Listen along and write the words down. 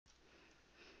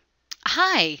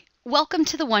Hi, welcome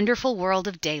to the wonderful world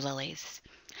of daylilies.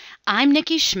 I'm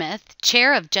Nikki Schmith,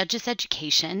 Chair of Judges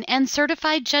Education and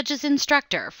Certified Judges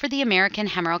Instructor for the American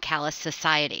Hemerocalis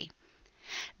Society.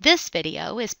 This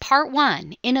video is part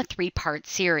 1 in a 3-part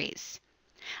series.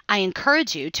 I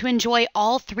encourage you to enjoy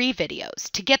all 3 videos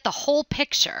to get the whole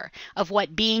picture of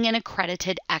what being an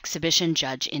accredited exhibition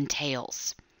judge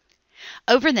entails.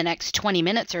 Over the next 20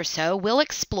 minutes or so, we'll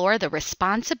explore the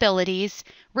responsibilities,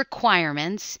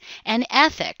 requirements, and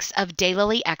ethics of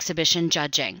Daylily exhibition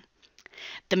judging.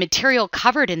 The material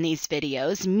covered in these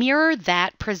videos mirror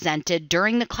that presented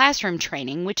during the classroom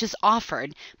training which is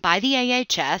offered by the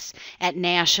AHS at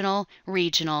national,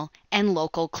 regional, and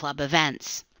local club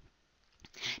events.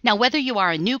 Now, whether you are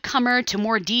a newcomer to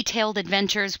more detailed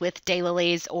adventures with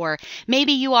daylilies, or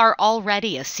maybe you are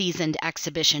already a seasoned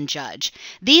exhibition judge,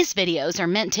 these videos are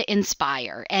meant to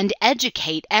inspire and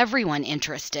educate everyone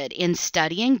interested in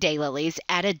studying daylilies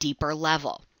at a deeper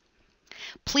level.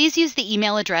 Please use the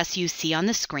email address you see on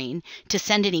the screen to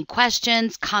send any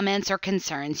questions, comments, or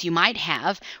concerns you might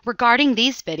have regarding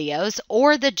these videos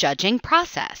or the judging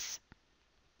process.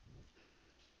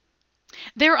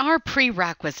 There are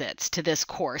prerequisites to this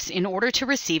course in order to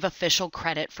receive official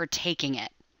credit for taking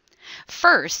it.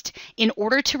 First, in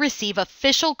order to receive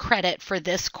official credit for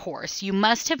this course, you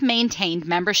must have maintained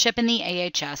membership in the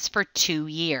AHS for 2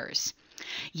 years.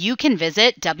 You can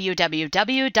visit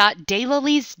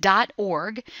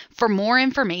www.daylilies.org for more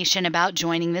information about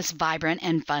joining this vibrant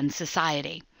and fun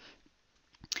society.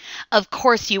 Of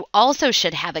course, you also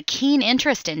should have a keen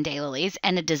interest in daylilies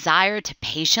and a desire to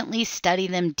patiently study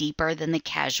them deeper than the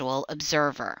casual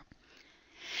observer.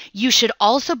 You should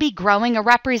also be growing a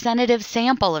representative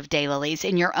sample of daylilies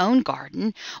in your own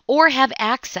garden or have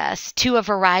access to a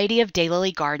variety of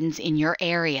daylily gardens in your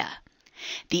area.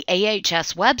 The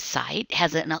AHS website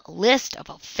has a list of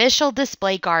official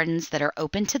display gardens that are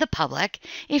open to the public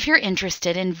if you're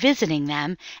interested in visiting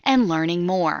them and learning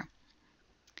more.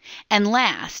 And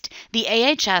last, the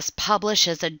AHS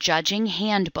publishes a judging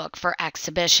handbook for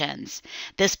exhibitions.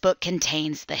 This book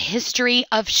contains the history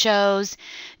of shows,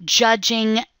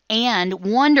 judging, and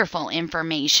wonderful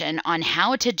information on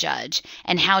how to judge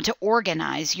and how to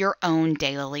organize your own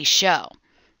daylily show.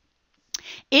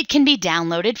 It can be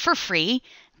downloaded for free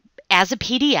as a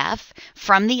PDF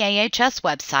from the AHS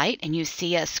website, and you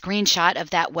see a screenshot of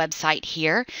that website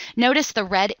here. Notice the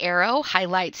red arrow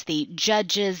highlights the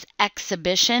Judges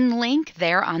Exhibition link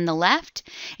there on the left.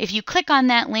 If you click on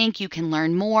that link, you can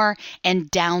learn more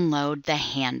and download the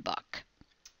handbook.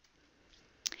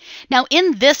 Now,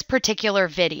 in this particular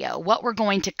video, what we're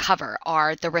going to cover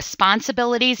are the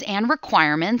responsibilities and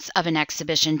requirements of an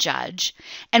exhibition judge,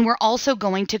 and we're also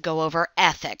going to go over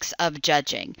ethics of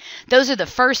judging. Those are the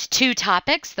first 2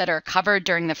 topics that are covered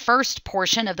during the first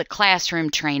portion of the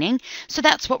classroom training, so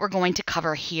that's what we're going to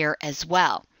cover here as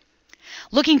well.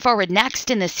 Looking forward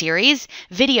next in the series,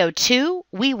 video 2,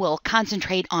 we will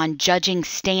concentrate on judging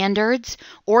standards,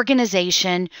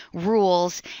 organization,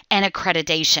 rules, and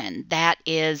accreditation. That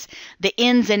is the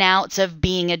ins and outs of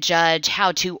being a judge,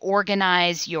 how to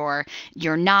organize your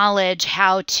knowledge,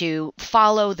 how to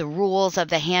follow the rules of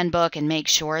the handbook and make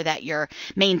sure that you're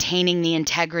maintaining the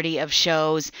integrity of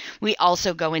shows. We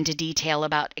also go into detail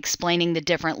about explaining the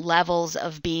different levels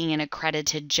of being an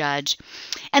accredited judge.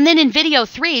 And then in video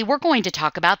 3, we're going to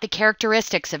talk about the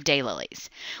characteristics of daylilies.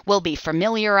 We'll be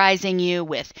familiarizing you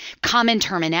with common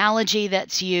terminology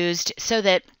that's used so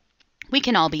that we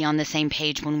can all be on the same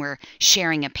page when we're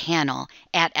sharing a panel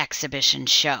at exhibition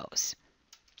shows.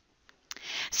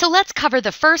 So let's cover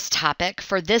the first topic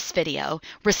for this video,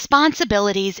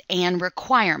 responsibilities and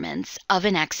requirements of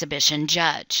an exhibition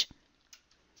judge.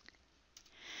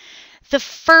 The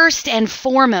first and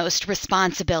foremost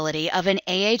responsibility of an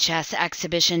AHS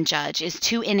exhibition judge is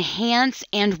to enhance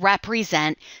and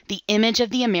represent the image of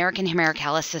the American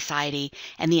Hemerocalis Society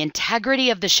and the integrity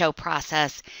of the show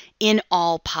process in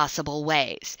all possible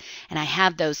ways. And I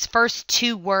have those first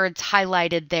 2 words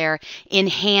highlighted there,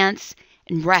 enhance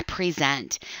and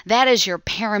represent. That is your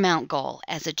paramount goal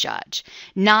as a judge.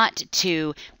 Not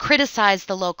to criticize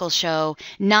the local show,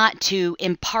 not to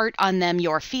impart on them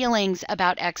your feelings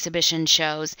about exhibition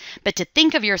shows, but to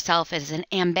think of yourself as an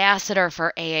ambassador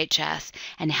for AHS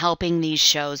and helping these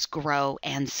shows grow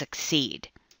and succeed.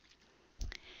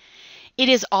 It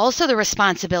is also the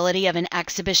responsibility of an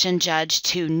exhibition judge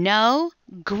to know,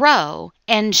 grow,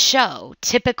 and show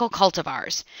typical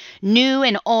cultivars, new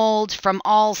and old, from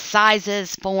all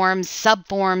sizes, forms,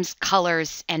 subforms,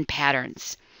 colors, and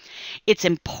patterns. It's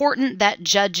important that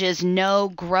judges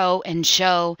know, grow, and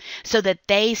show so that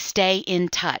they stay in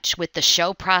touch with the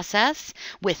show process,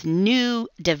 with new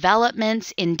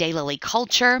developments in Daylily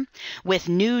culture, with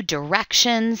new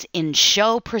directions in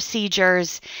show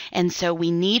procedures. And so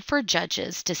we need for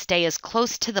judges to stay as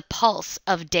close to the pulse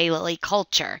of Daylily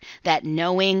culture, that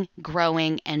knowing,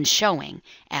 growing, and showing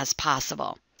as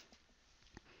possible.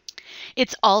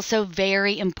 It's also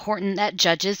very important that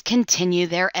judges continue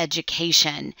their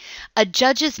education. A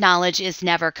judge's knowledge is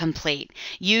never complete.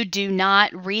 You do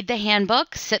not read the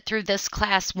handbook, sit through this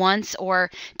class once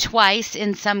or twice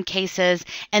in some cases,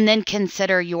 and then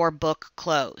consider your book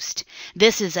closed.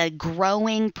 This is a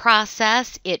growing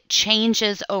process. It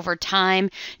changes over time.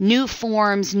 New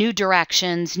forms, new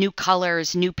directions, new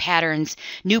colors, new patterns,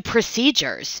 new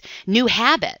procedures, new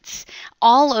habits.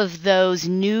 All of those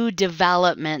new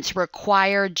developments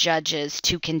require judges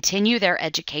to continue their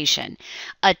education,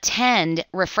 attend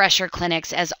refresher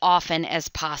clinics as often as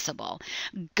possible,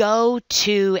 go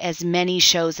to as many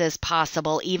shows as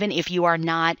possible, even if you are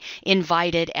not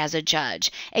invited as a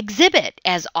judge, exhibit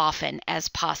as often as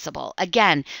possible.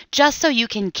 Again, just so you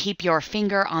can keep your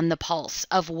finger on the pulse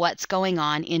of what's going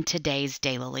on in today's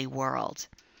Daylily world.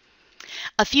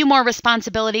 A few more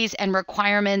responsibilities and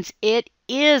requirements. It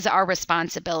is our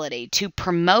responsibility to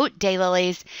promote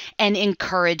Daylilies and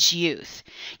encourage youth.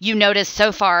 You notice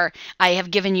so far, I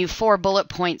have given you 4 bullet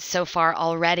points so far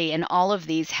already, and all of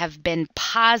these have been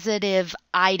positive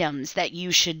items that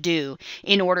you should do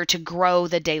in order to grow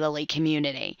the Daylily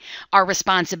community. Our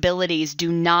responsibilities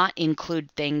do not include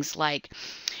things like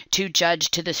to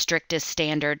judge to the strictest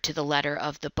standard to the letter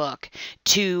of the book,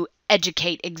 to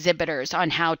educate exhibitors on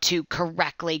how to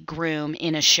correctly groom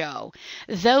in a show.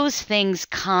 Those things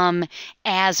come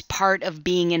as part of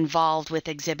being involved with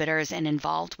exhibitors and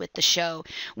involved with the show.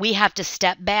 We have to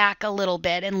step back a little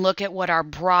bit and look at what our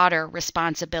broader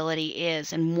responsibility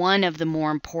is. And one of the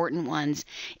more important ones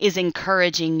is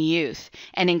encouraging youth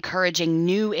and encouraging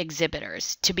new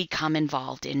exhibitors to become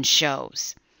involved in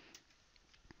shows.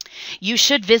 You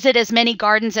should visit as many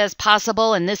gardens as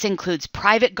possible, and this includes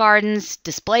private gardens,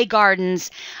 display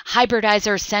gardens,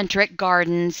 hybridizer-centric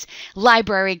gardens,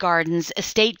 library gardens,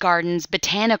 estate gardens,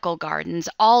 botanical gardens,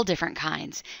 all different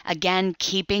kinds. Again,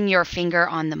 keeping your finger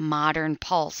on the modern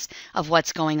pulse of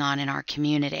what's going on in our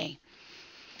community.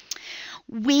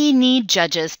 We need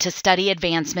judges to study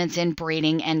advancements in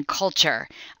breeding and culture.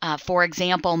 For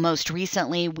example, most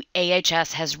recently,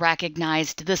 AHS has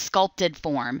recognized the sculpted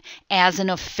form as an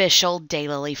official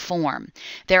Daylily form.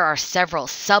 There are several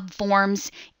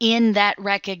subforms in that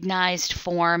recognized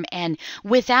form, and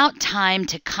without time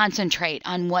to concentrate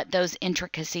on what those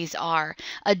intricacies are,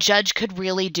 a judge could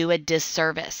really do a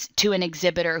disservice to an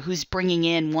exhibitor who's bringing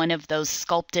in one of those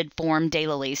sculpted form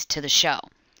Daylilies to the show.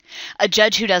 A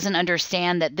judge who doesn't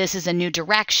understand that this is a new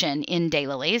direction in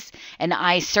Daylilies, and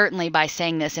I certainly by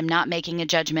saying this am not making a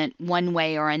judgment one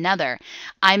way or another.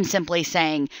 I'm simply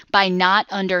saying by not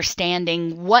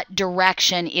understanding what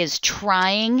direction is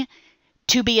trying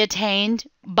to be attained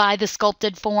by the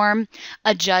sculpted form,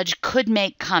 a judge could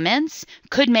make comments,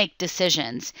 could make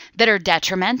decisions that are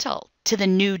detrimental to the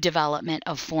new development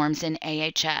of forms in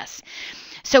AHS.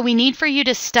 So we need for you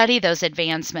to study those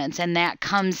advancements, and that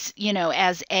comes,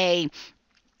 as a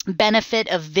benefit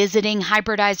of visiting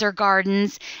hybridizer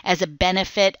gardens, as a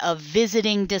benefit of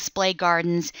visiting display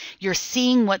gardens. You're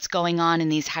seeing what's going on in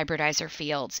these hybridizer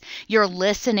fields. You're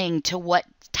listening to what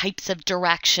types of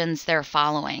directions they're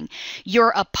following.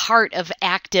 You're a part of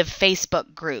active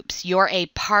Facebook groups. You're a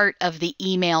part of the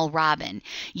email robin.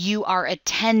 You are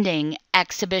attending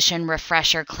exhibition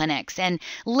refresher clinics and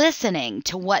listening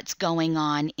to what's going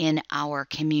on in our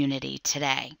community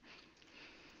today.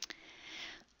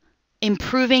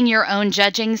 Improving your own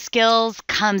judging skills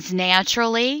comes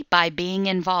naturally by being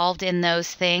involved in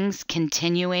those things,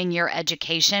 continuing your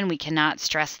education. We cannot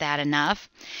stress that enough.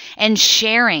 And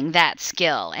sharing that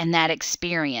skill and that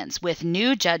experience with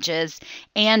new judges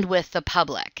and with the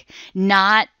public,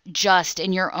 not just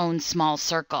in your own small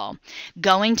circle.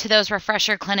 Going to those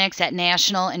refresher clinics at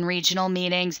national and regional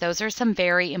meetings, those are some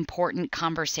very important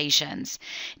conversations.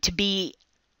 To be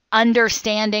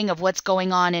understanding of what's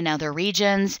going on in other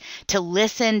regions, to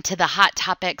listen to the hot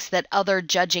topics that other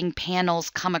judging panels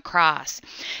come across,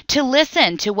 to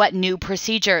listen to what new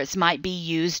procedures might be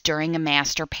used during a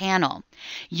master panel.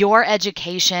 Your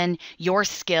education, your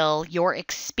skill, your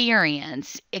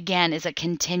experience, again, is a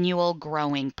continual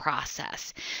growing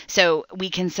process. So we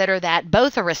consider that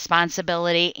both a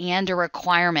responsibility and a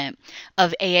requirement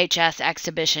of AHS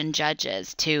exhibition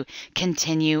judges to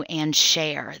continue and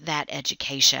share that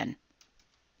education.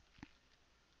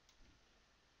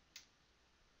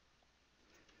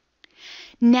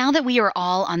 Now that we are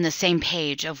all on the same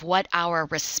page of what our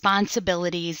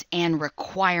responsibilities and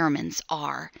requirements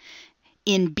are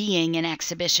in being an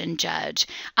exhibition judge,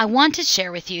 I want to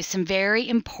share with you some very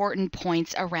important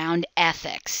points around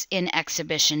ethics in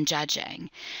exhibition judging.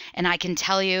 And I can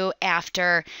tell you,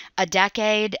 after a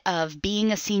decade of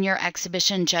being a senior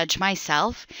exhibition judge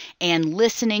myself and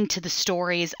listening to the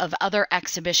stories of other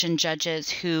exhibition judges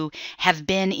who have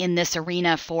been in this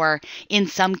arena for, in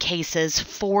some cases,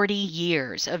 40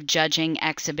 years of judging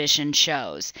exhibition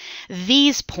shows,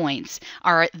 these points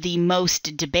are the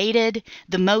most debated,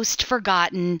 the most forgotten,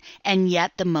 and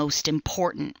yet the most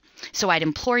important. So I'd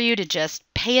implore you to just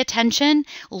pay attention,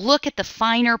 look at the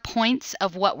finer points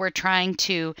of what we're trying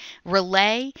to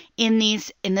relay in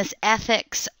this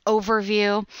ethics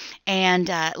overview,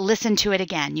 and listen to it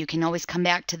again. You can always come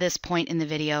back to this point in the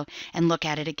video and look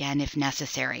at it again if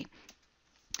necessary.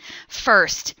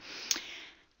 First,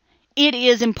 it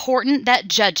is important that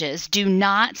judges do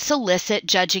not solicit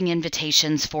judging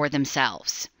invitations for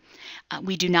themselves.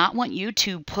 We do not want you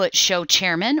to put show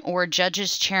chairman or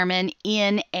judges chairman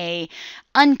in a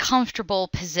uncomfortable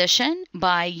position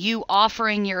by you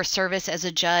offering your service as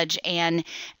a judge and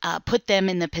put them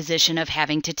in the position of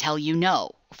having to tell you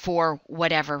no for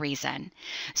whatever reason.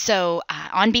 So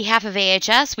on behalf of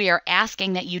AHS, we are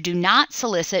asking that you do not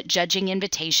solicit judging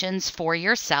invitations for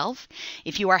yourself.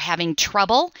 If you are having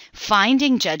trouble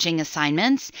finding judging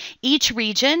assignments, each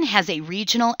region has a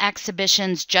regional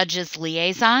exhibitions judges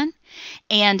liaison.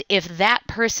 And if that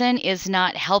person is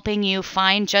not helping you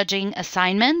find judging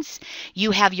assignments,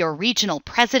 you have your regional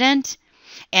president.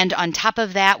 And on top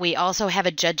of that, we also have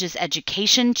a judges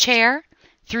education chair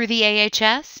through the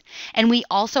AHS. And we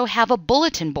also have a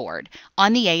bulletin board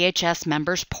on the AHS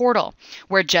members portal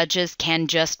where judges can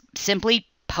just simply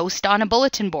post on a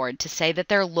bulletin board to say that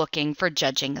they're looking for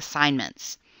judging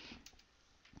assignments.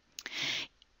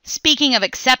 Speaking of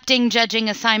accepting judging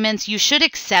assignments, you should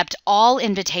accept all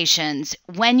invitations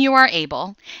when you are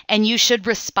able, and you should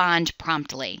respond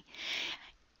promptly.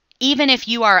 Even if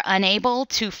you are unable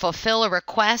to fulfill a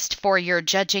request for your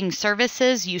judging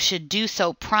services, you should do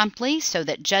so promptly so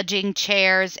that judging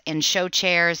chairs and show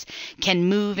chairs can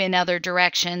move in other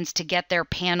directions to get their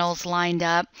panels lined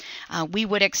up. We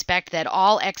would expect that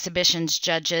all exhibitions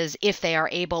judges, if they are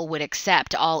able, would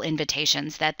accept all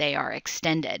invitations that they are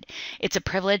extended. It's a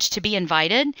privilege to be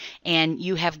invited, and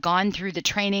you have gone through the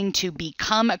training to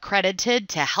become accredited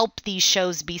to help these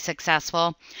shows be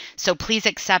successful. So please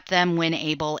accept them when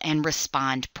able and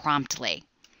respond promptly.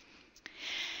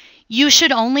 You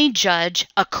should only judge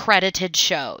accredited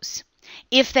shows.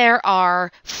 If there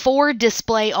are 4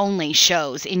 display-only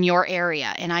shows in your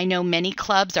area, and I know many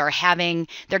clubs are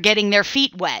they're getting their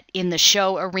feet wet in the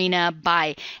show arena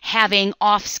by having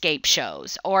off-scape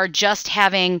shows or just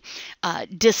having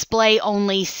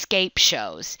display-only scape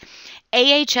shows,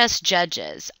 AHS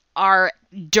judges are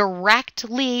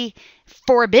directly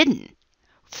forbidden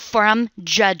from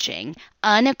judging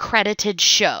unaccredited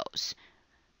shows,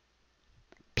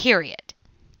 period.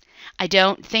 I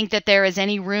don't think that there is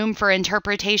any room for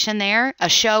interpretation there. A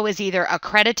show is either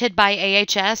accredited by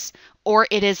AHS or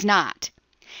it is not.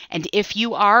 And if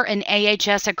you are an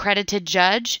AHS accredited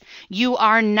judge, you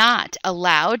are not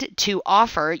allowed to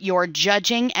offer your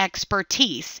judging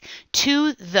expertise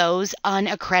to those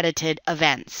unaccredited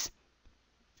events.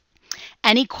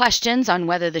 Any questions on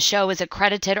whether the show is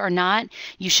accredited or not,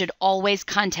 you should always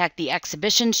contact the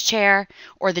exhibitions chair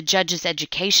or the judges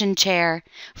education chair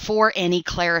for any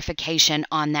clarification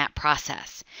on that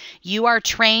process. You are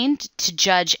trained to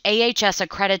judge AHS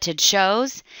accredited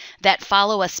shows that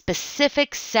follow a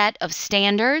specific set of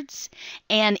standards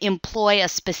and employ a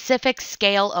specific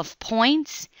scale of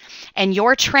points, and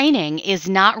your training is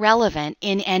not relevant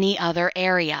in any other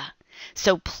area.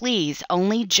 So please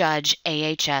only judge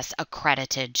AHS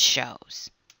accredited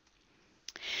shows.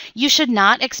 You should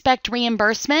not expect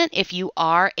reimbursement if you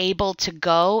are able to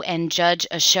go and judge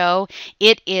a show.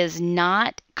 It is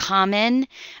not common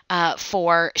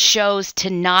for shows to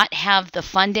not have the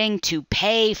funding to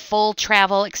pay full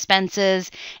travel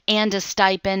expenses and a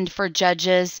stipend for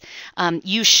judges.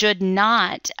 You should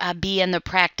not be in the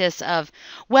practice of,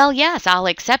 well, yes, I'll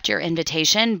accept your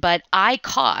invitation, but I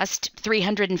cost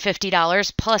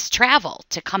 $350 plus travel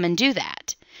to come and do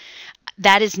that.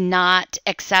 That is not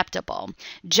acceptable.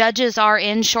 Judges are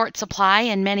in short supply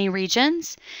in many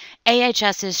regions.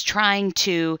 AHS is trying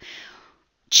to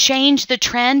change the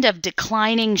trend of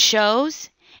declining shows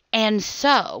And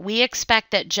so we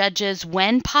expect that judges,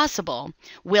 when possible,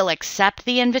 will accept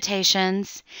the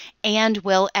invitations and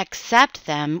will accept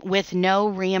them with no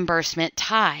reimbursement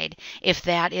tied if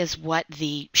that is what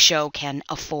the show can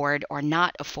afford or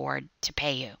not afford to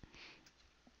pay you.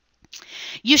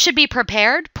 You should be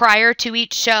prepared prior to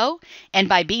each show, and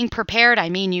by being prepared, I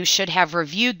mean you should have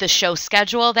reviewed the show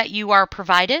schedule that you are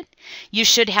provided. You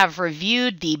should have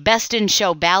reviewed the Best in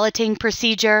Show balloting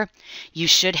procedure. You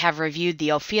should have reviewed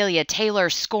the Ophelia Taylor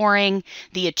scoring,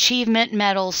 the Achievement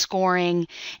Medal scoring,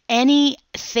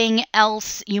 anything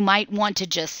else you might want to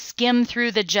just skim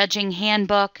through the judging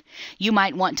handbook. You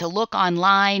might want to look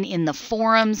online in the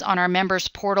forums on our members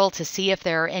portal to see if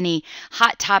there are any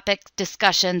hot topic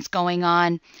discussions going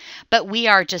on. But we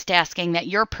are just asking that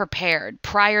you're prepared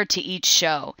prior to each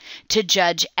show to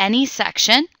judge any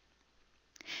section,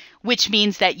 which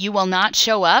means that you will not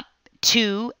show up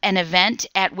to an event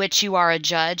at which you are a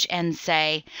judge and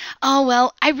say, oh,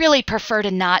 well, I really prefer to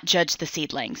not judge the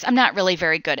seedlings. I'm not really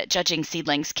very good at judging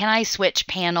seedlings. Can I switch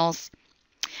panels?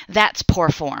 That's poor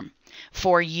form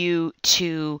for you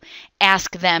to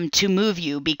ask them to move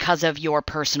you because of your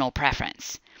personal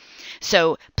preference.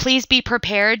 So please be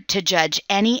prepared to judge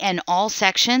any and all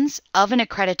sections of an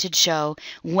accredited show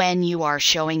when you are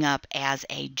showing up as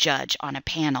a judge on a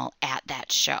panel at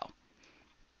that show.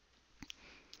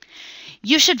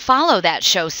 You should follow that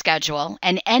show schedule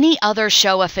and any other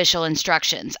show official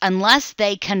instructions unless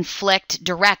they conflict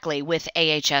directly with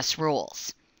AHS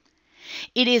rules.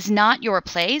 It is not your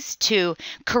place to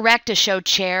correct a show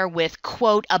chair with,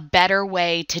 quote, a better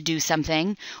way to do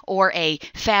something, or a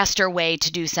faster way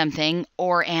to do something,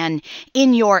 or an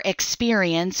in your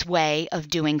experience way of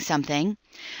doing something.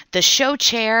 The show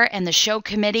chair and the show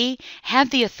committee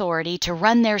have the authority to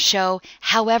run their show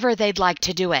however they'd like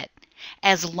to do it,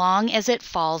 as long as it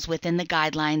falls within the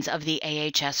guidelines of the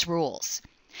AHS rules.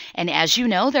 And as you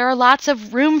know, there are lots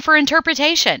of room for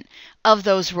interpretation of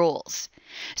those rules.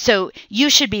 So you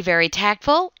should be very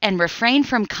tactful and refrain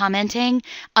from commenting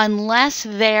unless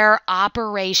their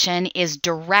operation is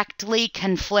directly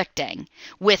conflicting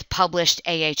with published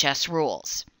AHS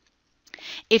rules.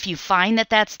 If you find that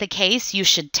that's the case, you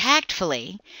should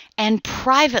tactfully and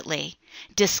privately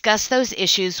discuss those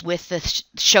issues with the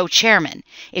show chairman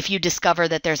if you discover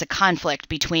that there's a conflict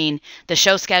between the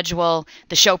show schedule,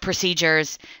 the show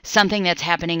procedures, something that's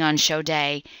happening on show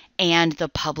day, and the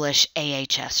published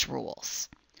AHS rules.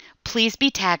 Please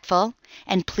be tactful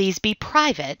and please be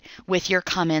private with your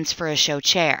comments for a show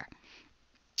chair.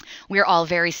 We're all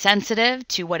very sensitive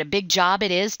to what a big job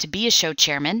it is to be a show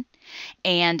chairman,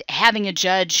 and having a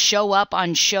judge show up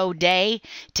on show day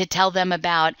to tell them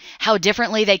about how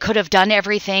differently they could have done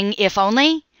everything if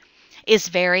only is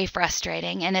very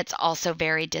frustrating, and it's also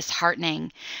very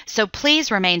disheartening. So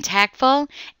please remain tactful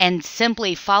and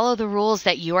simply follow the rules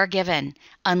that you are given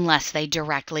unless they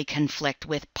directly conflict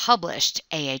with published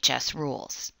AHS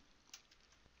rules.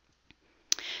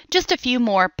 Just a few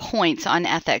more points on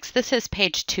ethics. This is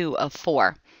page 2 of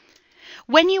 4.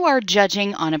 When you are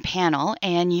judging on a panel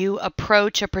and you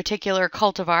approach a particular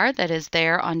cultivar that is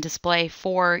there on display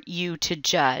for you to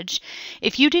judge,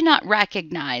 if you do not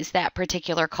recognize that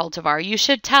particular cultivar, you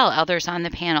should tell others on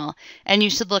the panel and you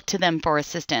should look to them for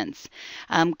assistance.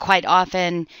 Quite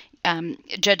often,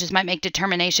 judges might make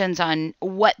determinations on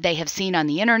what they have seen on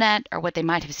the internet or what they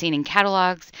might have seen in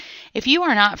catalogs. If you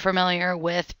are not familiar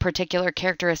with particular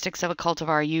characteristics of a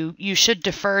cultivar, you should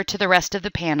defer to the rest of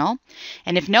the panel.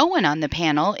 And if no one on the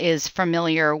panel is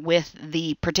familiar with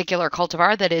the particular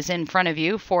cultivar that is in front of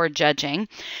you for judging,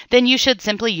 then you should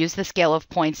simply use the scale of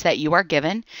points that you are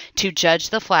given to judge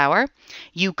the flower.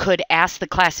 You could ask the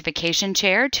classification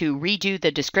chair to redo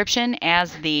the description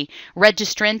as the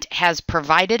registrant has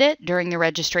provided it during the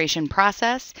registration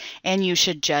process, and you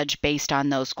should judge based on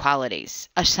those qualities.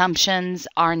 Assumptions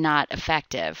are not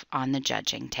effective on the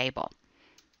judging table.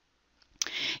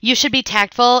 You should be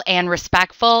tactful and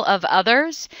respectful of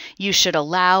others. You should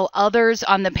allow others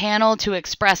on the panel to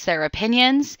express their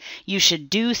opinions. You should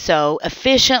do so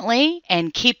efficiently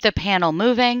and keep the panel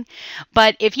moving.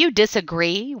 But if you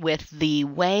disagree with the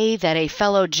way that a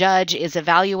fellow judge is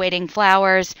evaluating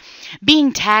flowers,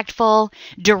 being tactful,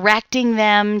 directing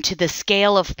them to the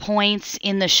scale of points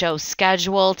in the show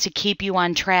schedule to keep you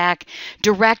on track,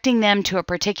 directing them to a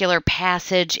particular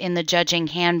passage in the judging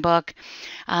handbook.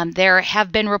 There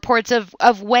have been reports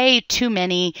of way too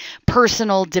many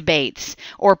personal debates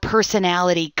or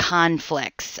personality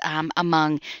conflicts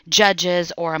among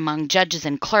judges or among judges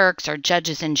and clerks or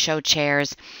judges and show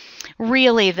chairs.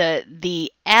 Really,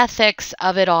 the ethics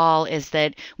of it all is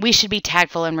that we should be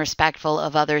tactful and respectful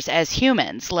of others as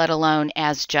humans, let alone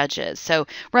as judges. So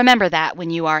remember that when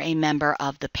you are a member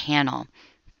of the panel.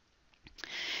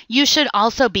 You should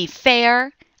also be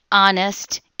fair,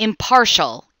 honest,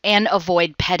 impartial, and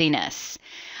avoid pettiness.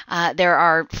 There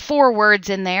are 4 words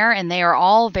in there, and they are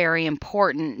all very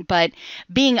important. But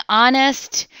being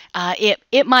honest,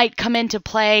 it might come into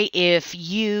play if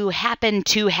you happen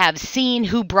to have seen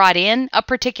who brought in a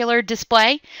particular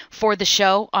display for the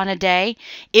show on a day.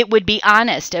 It would be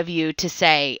honest of you to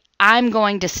say, I'm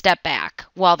going to step back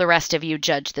while the rest of you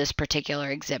judge this particular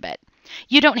exhibit.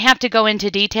 You don't have to go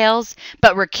into details,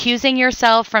 but recusing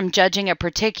yourself from judging a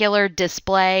particular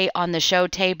display on the show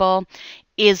table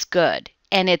is good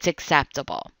and it's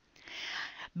acceptable.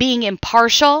 Being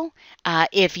impartial,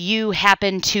 if you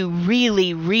happen to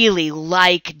really, really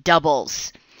like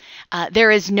doubles,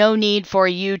 there is no need for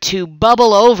you to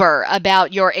bubble over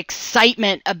about your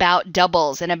excitement about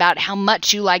doubles and about how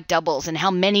much you like doubles and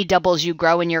how many doubles you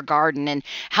grow in your garden and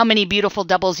how many beautiful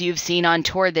doubles you've seen on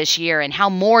tour this year and how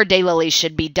more daylilies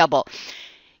should be double.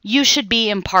 You should be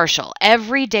impartial.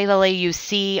 Every daylily you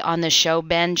see on the show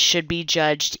bench should be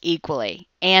judged equally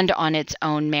and on its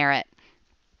own merit.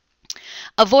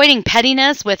 Avoiding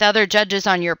pettiness with other judges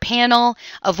on your panel,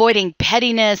 avoiding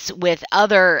pettiness with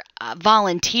other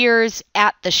volunteers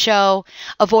at the show,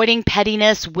 avoiding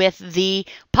pettiness with the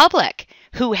public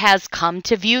who has come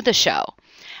to view the show.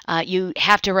 You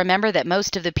have to remember that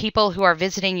most of the people who are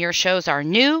visiting your shows are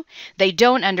new. They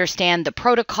don't understand the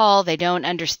protocol. They don't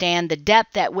understand the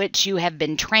depth at which you have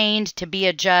been trained to be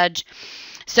a judge.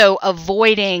 So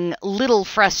avoiding little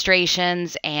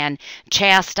frustrations and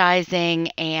chastising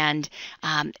and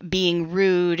being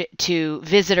rude to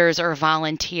visitors or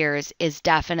volunteers is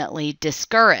definitely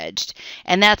discouraged.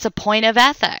 And that's a point of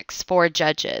ethics for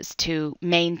judges to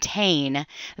maintain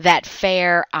that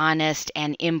fair, honest,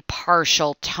 and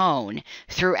impartial tone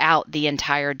throughout the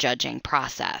entire judging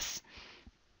process.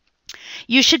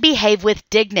 You should behave with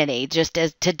dignity, just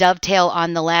as to dovetail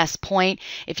on the last point.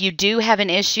 If you do have an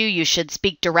issue, you should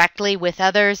speak directly with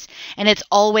others, and it's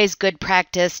always good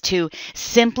practice to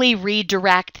simply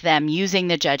redirect them using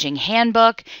the judging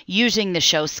handbook, using the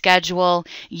show schedule,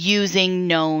 using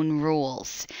known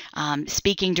rules.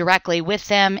 Speaking directly with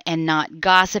them and not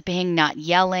gossiping, not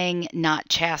yelling, not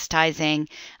chastising.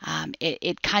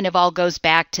 It kind of all goes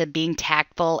back to being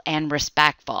tactful and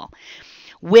respectful.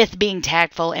 With being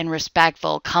tactful and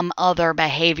respectful come other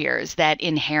behaviors that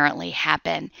inherently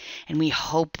happen, and we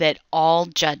hope that all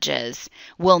judges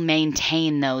will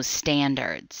maintain those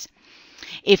standards.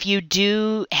 If you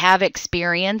do have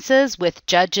experiences with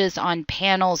judges on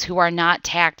panels who are not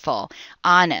tactful,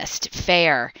 honest,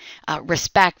 fair,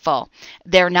 respectful,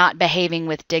 they're not behaving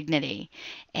with dignity,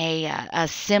 a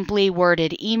simply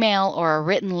worded email or a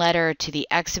written letter to the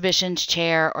exhibitions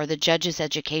chair or the judge's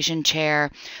education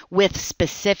chair with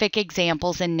specific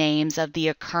examples and names of the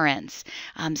occurrence.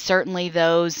 Certainly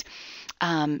those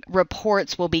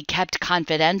reports will be kept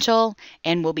confidential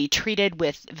and will be treated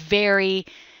with very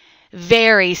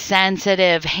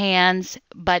sensitive hands,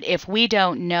 but if we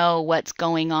don't know what's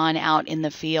going on out in the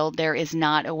field, there is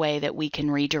not a way that we can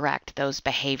redirect those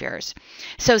behaviors.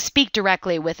 So speak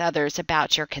directly with others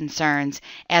about your concerns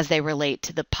as they relate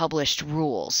to the published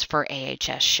rules for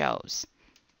AHS shows.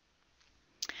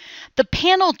 The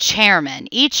panel chairman,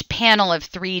 each panel of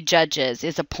 3 judges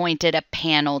is appointed a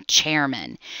panel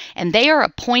chairman, and they are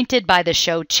appointed by the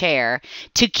show chair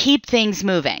to keep things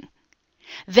moving.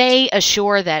 They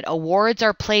assure that awards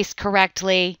are placed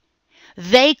correctly.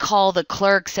 They call the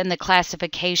clerks and the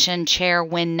classification chair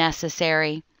when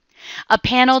necessary. A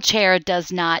panel chair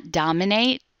does not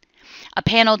dominate. A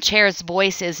panel chair's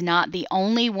voice is not the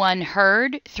only one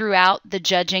heard throughout the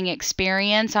judging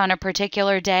experience on a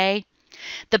particular day.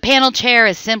 The panel chair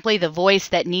is simply the voice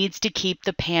that needs to keep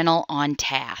the panel on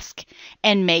task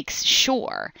and makes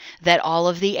sure that all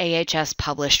of the AHS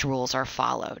published rules are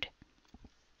followed.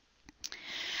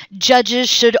 Judges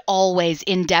should always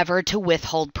endeavor to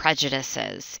withhold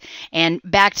prejudices. And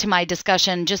back to my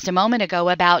discussion just a moment ago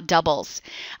about doubles.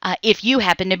 If you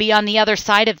happen to be on the other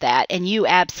side of that and you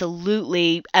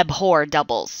absolutely abhor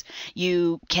doubles,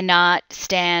 you cannot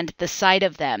stand the sight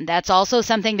of them, that's also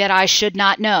something that I should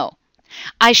not know.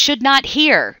 I should not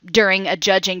hear during a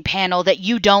judging panel that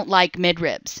you don't like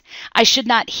midribs. I should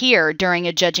not hear during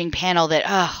a judging panel that,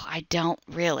 oh, I don't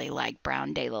really like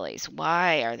brown daylilies.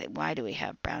 Why do we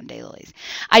have brown daylilies?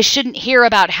 I shouldn't hear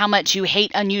about how much you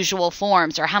hate unusual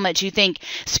forms, or how much you think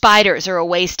spiders are a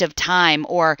waste of time,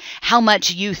 or how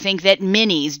much you think that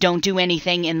minis don't do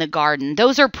anything in the garden.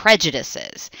 Those are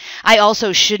prejudices. I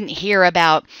also shouldn't hear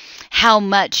about how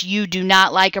much you do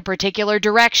not like a particular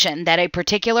direction that a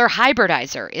particular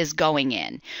hybridizer is going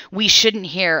in. We shouldn't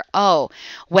hear, oh,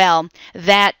 well,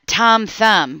 that Tom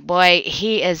Thumb, boy,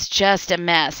 he is just a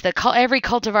mess. Every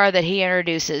cultivar that he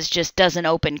introduces just doesn't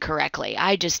open correctly.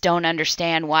 I just don't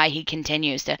understand why he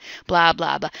continues to blah,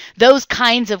 blah, blah. Those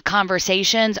kinds of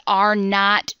conversations are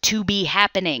not to be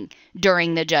happening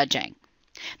during the judging.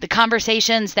 The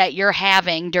conversations that you're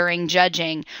having during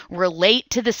judging relate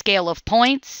to the scale of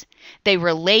points, they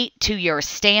relate to your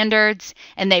standards,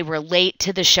 and they relate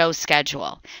to the show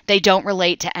schedule. They don't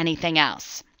relate to anything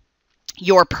else.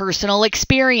 Your personal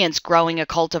experience growing a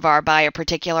cultivar by a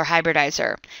particular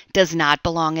hybridizer does not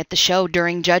belong at the show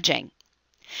during judging.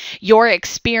 Your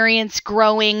experience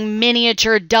growing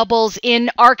miniature doubles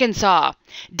in Arkansas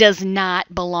does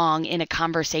not belong in a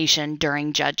conversation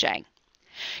during judging.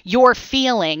 Your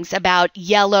feelings about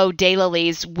yellow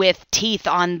daylilies with teeth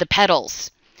on the petals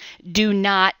do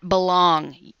not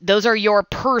belong. Those are your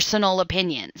personal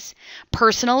opinions.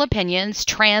 Personal opinions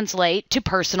translate to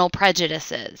personal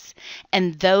prejudices.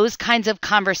 And those kinds of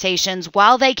conversations,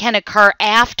 while they can occur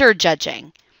after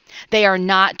judging, they are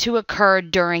not to occur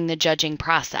during the judging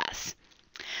process.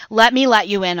 Let me let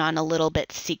you in on a little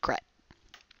bit secret.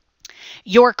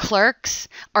 Your clerks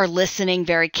are listening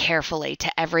very carefully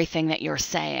to everything that you're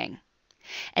saying.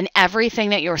 And everything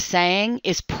that you're saying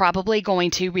is probably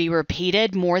going to be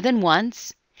repeated more than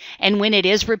once. And when it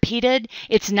is repeated,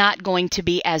 it's not going to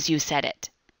be as you said it.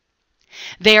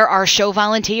 There are show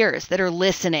volunteers that are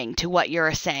listening to what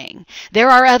you're saying. There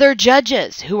are other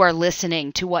judges who are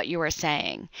listening to what you are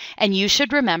saying. And you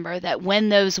should remember that when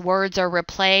those words are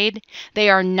replayed, they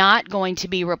are not going to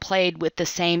be replayed with the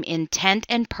same intent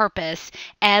and purpose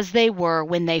as they were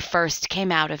when they first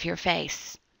came out of your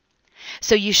face.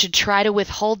 So you should try to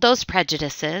withhold those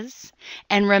prejudices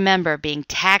and remember being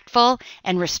tactful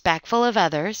and respectful of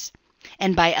others.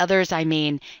 And by others, I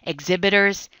mean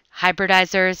exhibitors,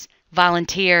 hybridizers,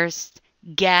 volunteers,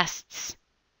 guests,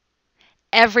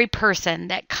 every person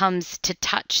that comes to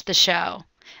touch the show.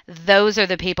 Those are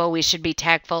the people we should be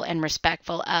tactful and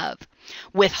respectful of.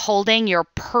 Withholding your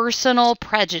personal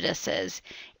prejudices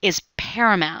is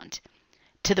paramount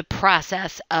to the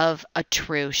process of a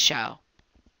true show.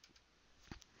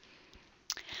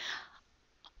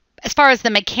 As far as the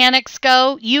mechanics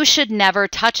go, you should never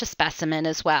touch a specimen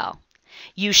as well.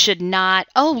 You should not,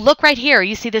 oh, look right here.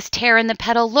 You see this tear in the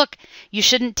petal? Look, you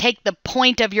shouldn't take the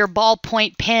point of your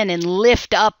ballpoint pen and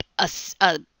lift up a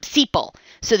sepal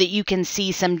so that you can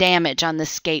see some damage on the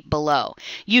scape below.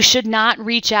 You should not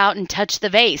reach out and touch the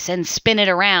vase and spin it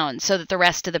around so that the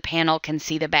rest of the panel can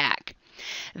see the back.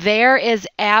 There is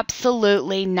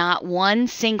absolutely not one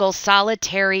single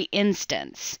solitary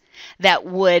instance that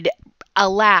would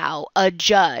allow a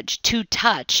judge to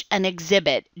touch an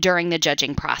exhibit during the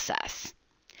judging process.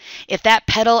 If that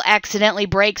petal accidentally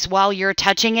breaks while you're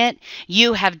touching it,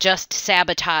 you have just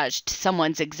sabotaged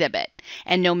someone's exhibit.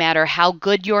 And no matter how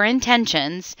good your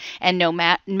intentions, and no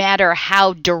matter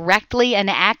how directly an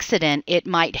accident it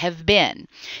might have been,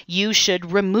 you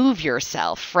should remove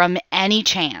yourself from any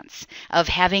chance of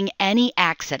having any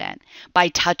accident by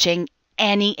touching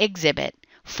any exhibit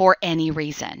for any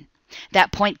reason.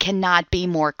 That point cannot be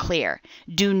more clear.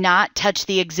 Do not touch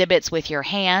the exhibits with your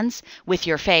hands, with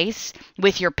your face,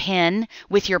 with your pen,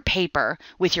 with your paper,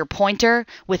 with your pointer,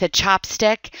 with a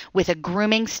chopstick, with a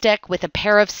grooming stick, with a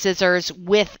pair of scissors,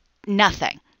 with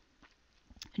nothing.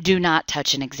 Do not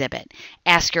touch an exhibit.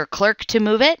 Ask your clerk to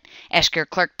move it. Ask your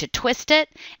clerk to twist it.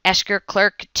 Ask your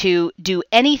clerk to do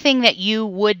anything that you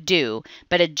would do,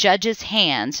 but a judge's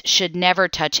hands should never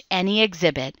touch any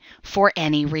exhibit for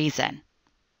any reason.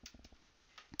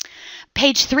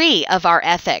 Page 3 of our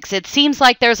ethics. It seems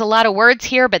like there's a lot of words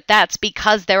here, but that's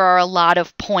because there are a lot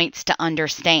of points to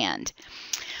understand.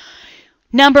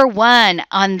 Number 1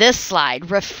 on this slide,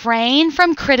 refrain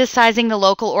from criticizing the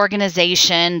local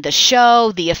organization, the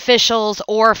show, the officials,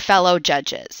 or fellow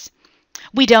judges.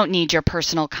 We don't need your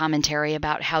personal commentary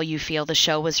about how you feel the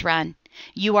show was run.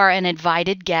 You are an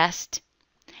invited guest,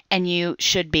 and you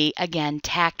should be, again,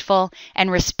 tactful and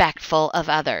respectful of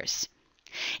others.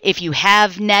 If you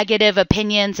have negative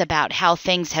opinions about how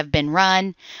things have been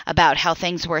run, about how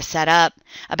things were set up,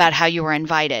 about how you were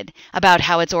invited, about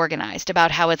how it's organized,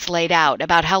 about how it's laid out,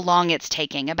 about how long it's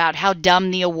taking, about how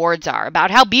dumb the awards are, about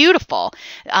how beautiful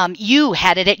you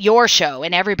had it at your show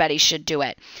and everybody should do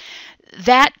it,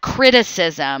 that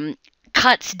criticism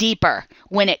cuts deeper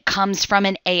when it comes from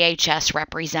an AHS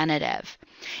representative.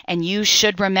 And you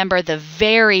should remember the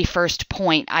very first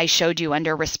point I showed you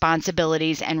under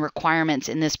responsibilities and requirements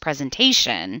in this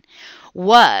presentation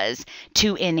was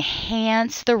to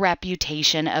enhance the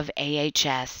reputation of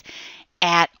AHS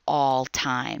at all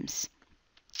times.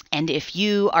 And if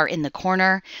you are in the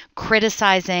corner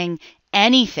criticizing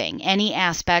anything, any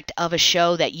aspect of a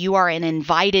show that you are an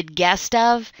invited guest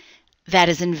of, that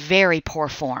is in very poor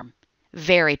form.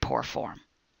 Very poor form.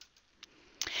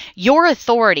 Your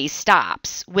authority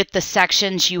stops with the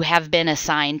sections you have been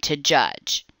assigned to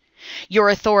judge. Your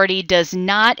authority does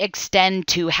not extend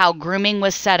to how grooming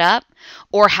was set up,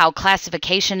 or how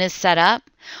classification is set up,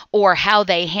 or how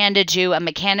they handed you a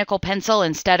mechanical pencil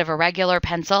instead of a regular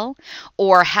pencil,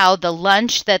 or how the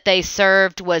lunch that they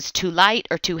served was too light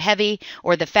or too heavy,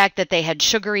 or the fact that they had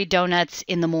sugary donuts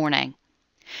in the morning.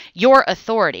 Your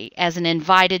authority as an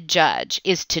invited judge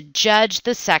is to judge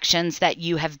the sections that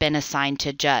you have been assigned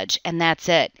to judge, and that's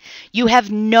it. You have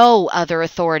no other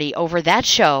authority over that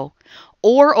show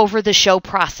or over the show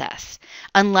process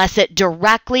unless it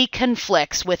directly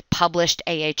conflicts with published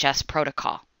AHS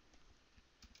protocol.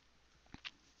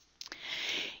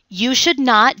 You should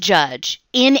not judge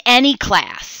in any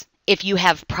class if you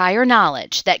have prior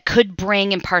knowledge that could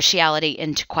bring impartiality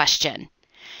into question.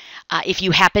 If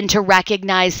you happen to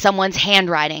recognize someone's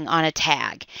handwriting on a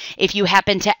tag, if you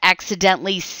happen to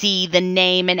accidentally see the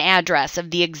name and address of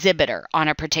the exhibitor on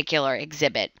a particular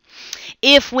exhibit,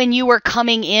 if when you were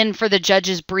coming in for the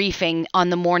judge's briefing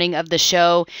on the morning of the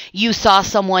show, you saw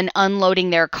someone unloading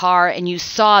their car and you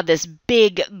saw this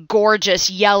big, gorgeous,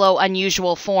 yellow,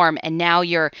 unusual form, and now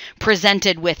you're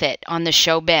presented with it on the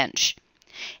show bench.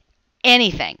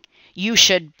 Anything, you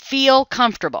should feel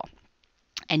comfortable.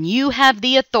 And you have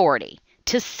the authority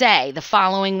to say the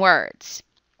following words: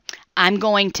 I'm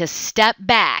going to step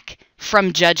back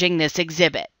from judging this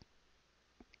exhibit.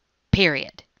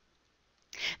 Period.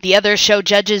 The other show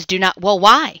judges do not. Well,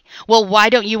 why? Well, why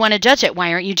don't you want to judge it?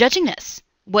 Why aren't you judging this?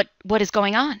 What is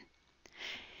going on?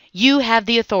 You have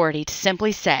the authority to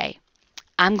simply say,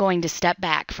 I'm going to step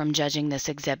back from judging this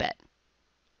exhibit.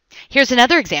 Here's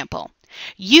another example.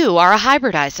 You are a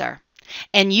hybridizer,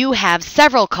 and you have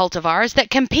several cultivars that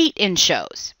compete in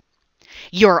shows.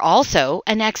 You're also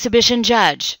an exhibition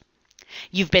judge.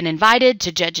 You've been invited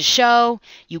to judge a show,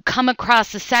 you come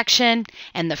across a section,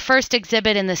 and the first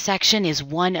exhibit in the section is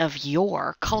one of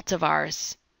your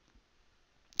cultivars.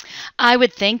 I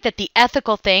would think that the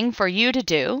ethical thing for you to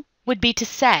do would be to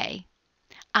say,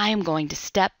 I am going to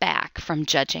step back from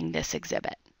judging this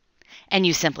exhibit. And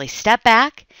you simply step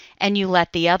back and you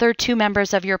let the other two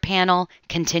members of your panel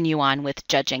continue on with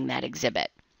judging that exhibit.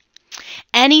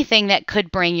 Anything that could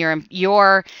bring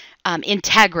your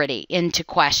integrity into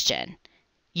question,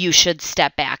 you should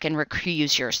step back and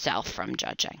recuse yourself from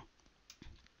judging.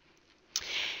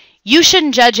 You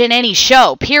shouldn't judge in any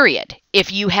show, period,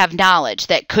 if you have knowledge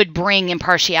that could bring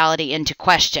impartiality into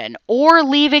question or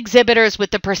leave exhibitors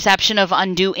with the perception of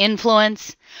undue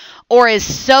influence, or is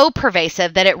so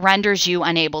pervasive that it renders you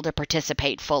unable to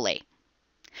participate fully.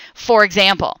 For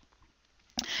example,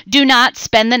 do not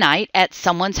spend the night at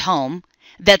someone's home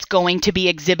that's going to be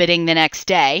exhibiting the next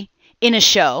day in a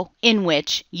show in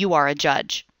which you are a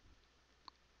judge.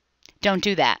 Don't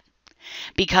do that,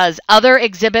 because other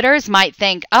exhibitors might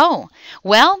think, oh,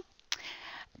 well,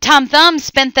 Tom Thumb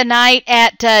spent the night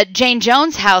at Jane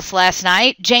Jones' house last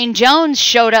night. Jane Jones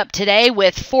showed up today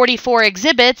with 44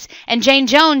 exhibits, and Jane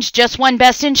Jones just won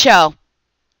Best in Show.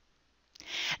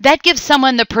 That gives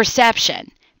someone the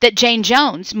perception that Jane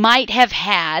Jones might have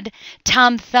had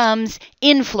Tom Thumb's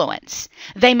influence.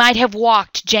 They might have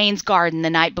walked Jane's garden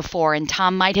the night before, and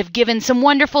Tom might have given some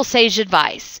wonderful sage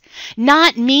advice.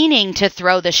 Not meaning to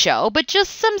throw the show, but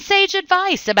just some sage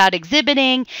advice about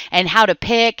exhibiting and how to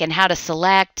pick and how to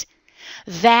select.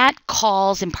 That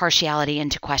calls impartiality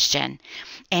into question,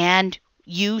 and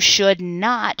you should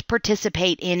not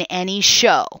participate in any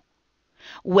show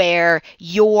where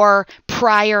your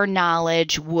prior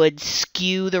knowledge would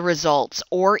skew the results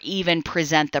or even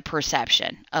present the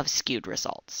perception of skewed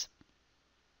results.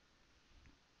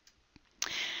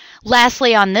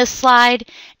 Lastly, on this slide,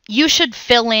 you should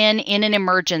fill in an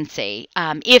emergency.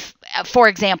 If for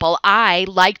example, I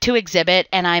like to exhibit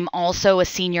and I'm also a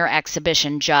senior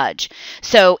exhibition judge.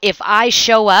 So if I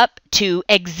show up to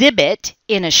exhibit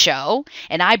in a show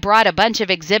and I brought a bunch of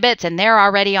exhibits and they're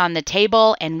already on the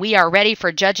table and we are ready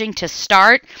for judging to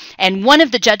start, and one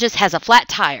of the judges has a flat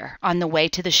tire on the way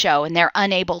to the show and they're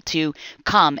unable to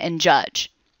come and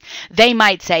judge, they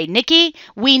might say, Nikki,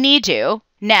 we need you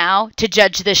now to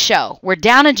judge this show. We're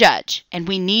down a judge and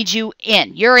we need you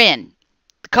in. You're in.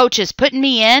 The coach is putting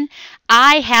me in.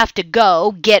 I have to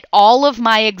go get all of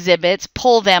my exhibits,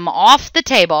 pull them off the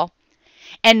table,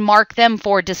 and mark them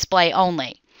for display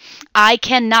only. I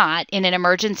cannot, in an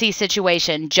emergency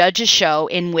situation, judge a show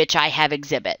in which I have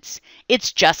exhibits.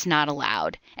 It's just not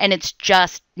allowed, and it's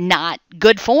just not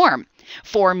good form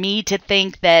for me to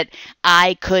think that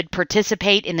I could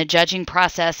participate in the judging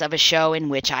process of a show in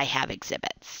which I have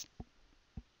exhibits.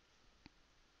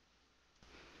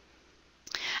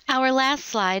 Our last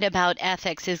slide about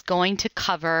ethics is going to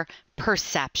cover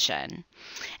perception.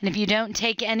 And if you don't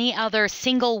take any other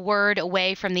single word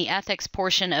away from the ethics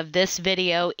portion of this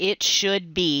video, it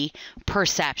should be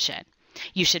perception.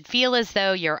 You should feel as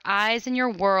though your eyes and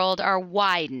your world are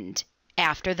widened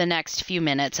after the next few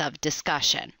minutes of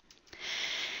discussion.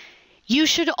 You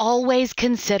should always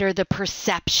consider the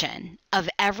perception of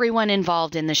everyone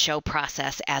involved in the show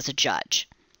process as a judge.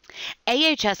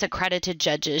 AHS accredited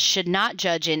judges should not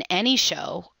judge in any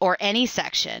show or any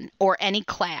section or any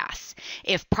class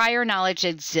if prior knowledge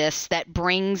exists that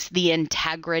brings the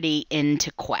integrity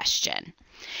into question.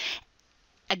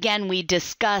 Again, we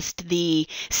discussed the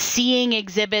seeing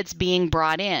exhibits being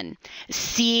brought in,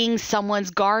 seeing someone's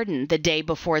garden the day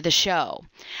before the show,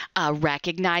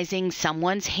 recognizing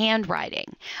someone's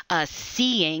handwriting,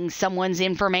 seeing someone's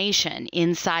information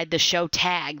inside the show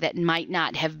tag that might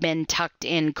not have been tucked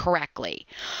in correctly,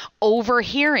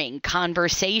 overhearing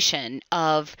conversation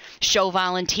of show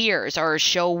volunteers or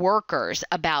show workers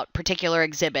about particular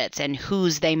exhibits and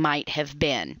whose they might have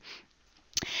been.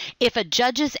 If a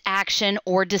judge's action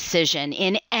or decision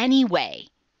in any way,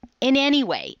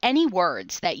 any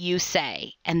words that you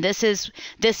say, and this is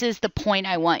the point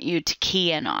I want you to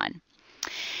key in on.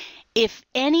 If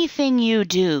anything you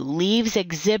do leaves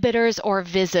exhibitors or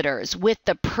visitors with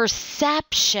the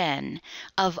perception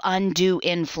of undue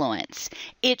influence,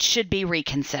 it should be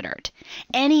reconsidered.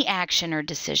 Any action or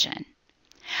decision.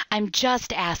 I'm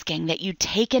just asking that you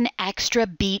take an extra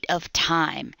beat of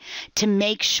time to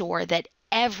make sure that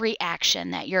every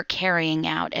action that you're carrying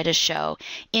out at a show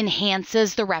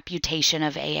enhances the reputation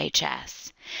of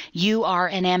AHS. You are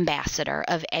an ambassador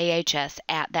of AHS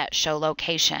at that show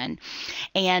location.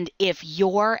 And if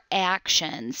your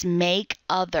actions make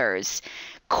others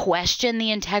question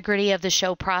the integrity of the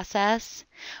show process,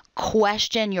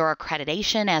 question your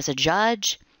accreditation as a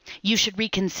judge, you should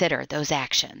reconsider those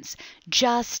actions.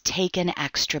 Just take an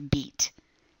extra beat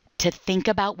to think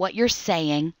about what you're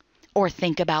saying or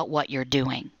think about what you're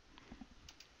doing.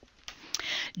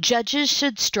 Judges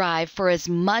should strive for as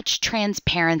much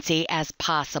transparency as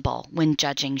possible when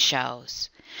judging shows.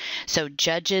 So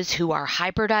judges who are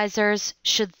hybridizers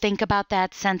should think about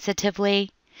that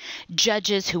sensitively.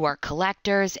 Judges who are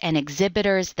collectors and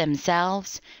exhibitors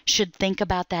themselves should think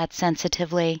about that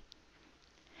sensitively.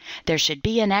 There should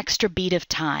be an extra beat of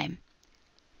time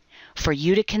for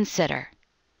you to consider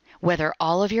whether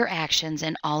all of your actions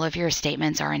and all of your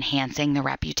statements are enhancing the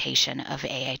reputation of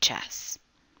AHS.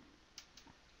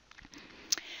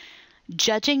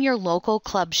 Judging your local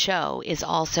club show is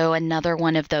also another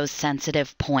one of those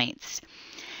sensitive points.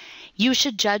 You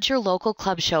should judge your local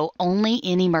club show only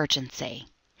in emergency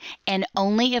and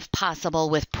only if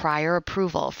possible with prior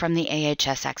approval from the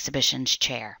AHS Exhibitions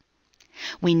Chair.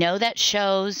 We know that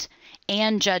shows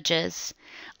and judges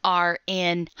are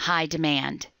in high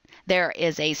demand. There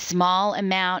is a small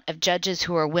amount of judges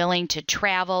who are willing to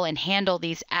travel and handle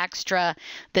this extra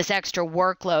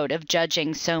workload of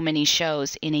judging so many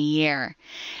shows in a year.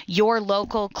 Your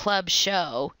local club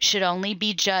show should only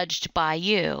be judged by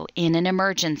you in an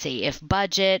emergency if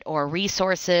budget or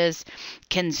resources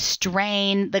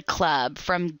constrain the club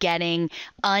from getting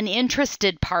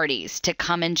uninterested parties to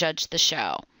come and judge the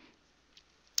show.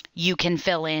 You can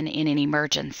fill in an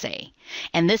emergency.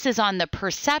 And this is on the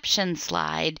perception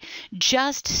slide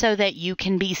just so that you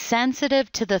can be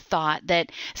sensitive to the thought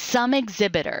that some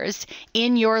exhibitors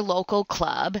in your local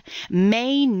club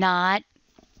may not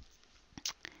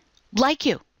like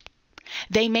you.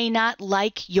 They may not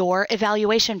like your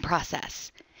evaluation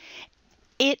process.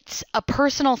 It's a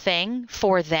personal thing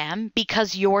for them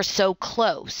because you're so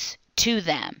close to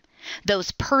them.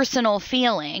 Those personal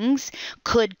feelings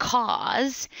could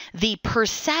cause the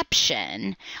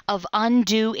perception of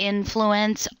undue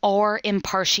influence or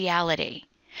impartiality.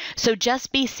 So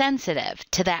just be sensitive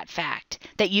to that fact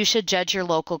that you should judge your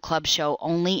local club show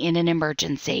only in an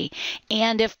emergency,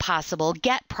 and if possible,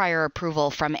 get prior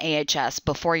approval from AHS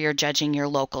before you're judging your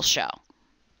local show.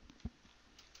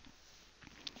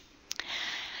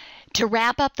 To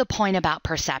wrap up the point about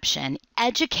perception,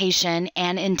 education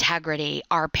and integrity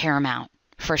are paramount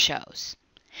for shows.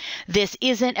 This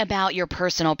isn't about your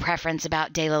personal preference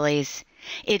about daylilies.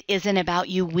 It isn't about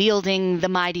you wielding the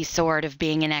mighty sword of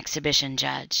being an exhibition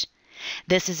judge.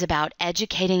 This is about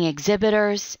educating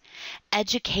exhibitors,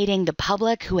 educating the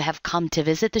public who have come to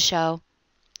visit the show,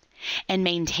 and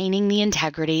maintaining the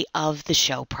integrity of the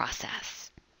show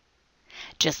process.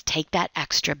 Just take that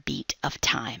extra beat of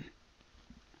time.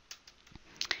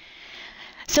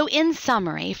 So in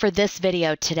summary, for this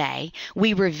video today,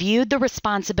 we reviewed the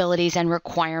responsibilities and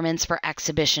requirements for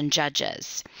exhibition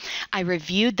judges. I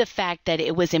reviewed the fact that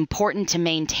it was important to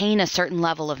maintain a certain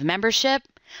level of membership,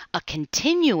 a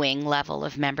continuing level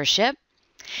of membership.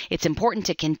 It's important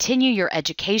to continue your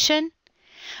education.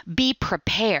 Be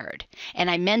prepared. And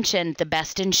I mentioned the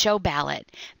Best in Show ballot,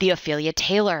 the Ophelia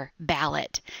Taylor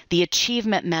ballot, the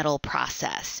Achievement Medal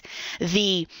process,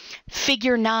 the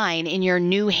Figure 9 in your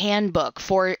new handbook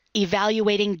for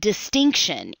evaluating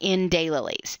distinction in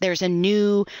daylilies. There's a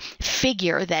new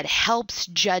figure that helps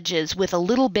judges with a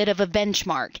little bit of a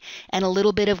benchmark and a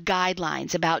little bit of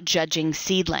guidelines about judging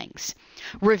seedlings.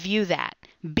 Review that.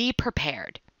 Be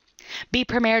prepared. Be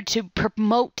prepared to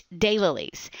promote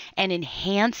daylilies and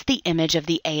enhance the image of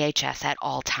the AHS at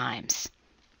all times.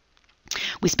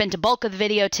 We spent a bulk of the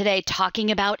video today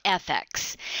talking about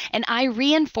ethics, and I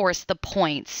reinforced the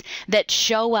points that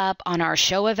show up on our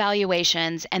show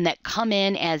evaluations and that come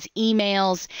in as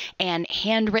emails and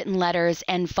handwritten letters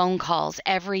and phone calls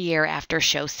every year after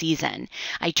show season.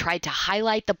 I tried to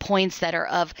highlight the points that are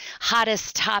of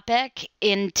hottest topic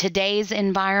in today's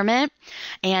environment,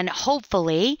 and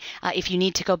hopefully, if you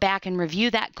need to go back and review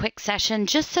that quick session,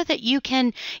 just so that you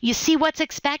see what's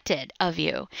expected of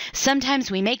you.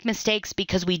 Sometimes we make mistakes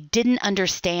because we didn't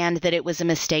understand that it was a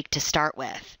mistake to start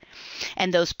with.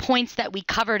 And those points that we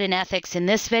covered in ethics in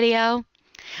this video,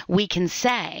 we can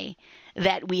say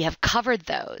that we have covered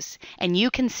those, and you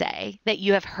can say that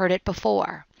you have heard it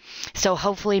before. So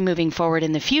hopefully moving forward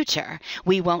in the future,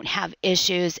 we won't have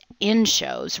issues in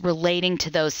shows relating to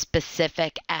those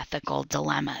specific ethical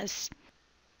dilemmas.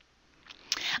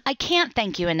 I can't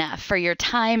thank you enough for your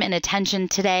time and attention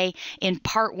today in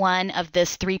part 1 of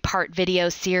this 3-part video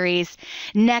series.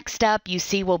 Next up, you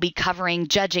see we'll be covering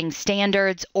judging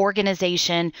standards,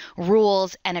 organization,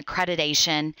 rules, and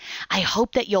accreditation. I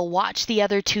hope that you'll watch the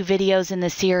other 2 videos in the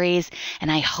series,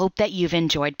 and I hope that you've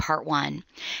enjoyed part 1.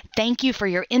 Thank you for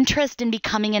your interest in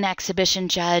becoming an exhibition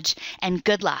judge, and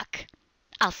good luck.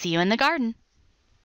 I'll see you in the garden.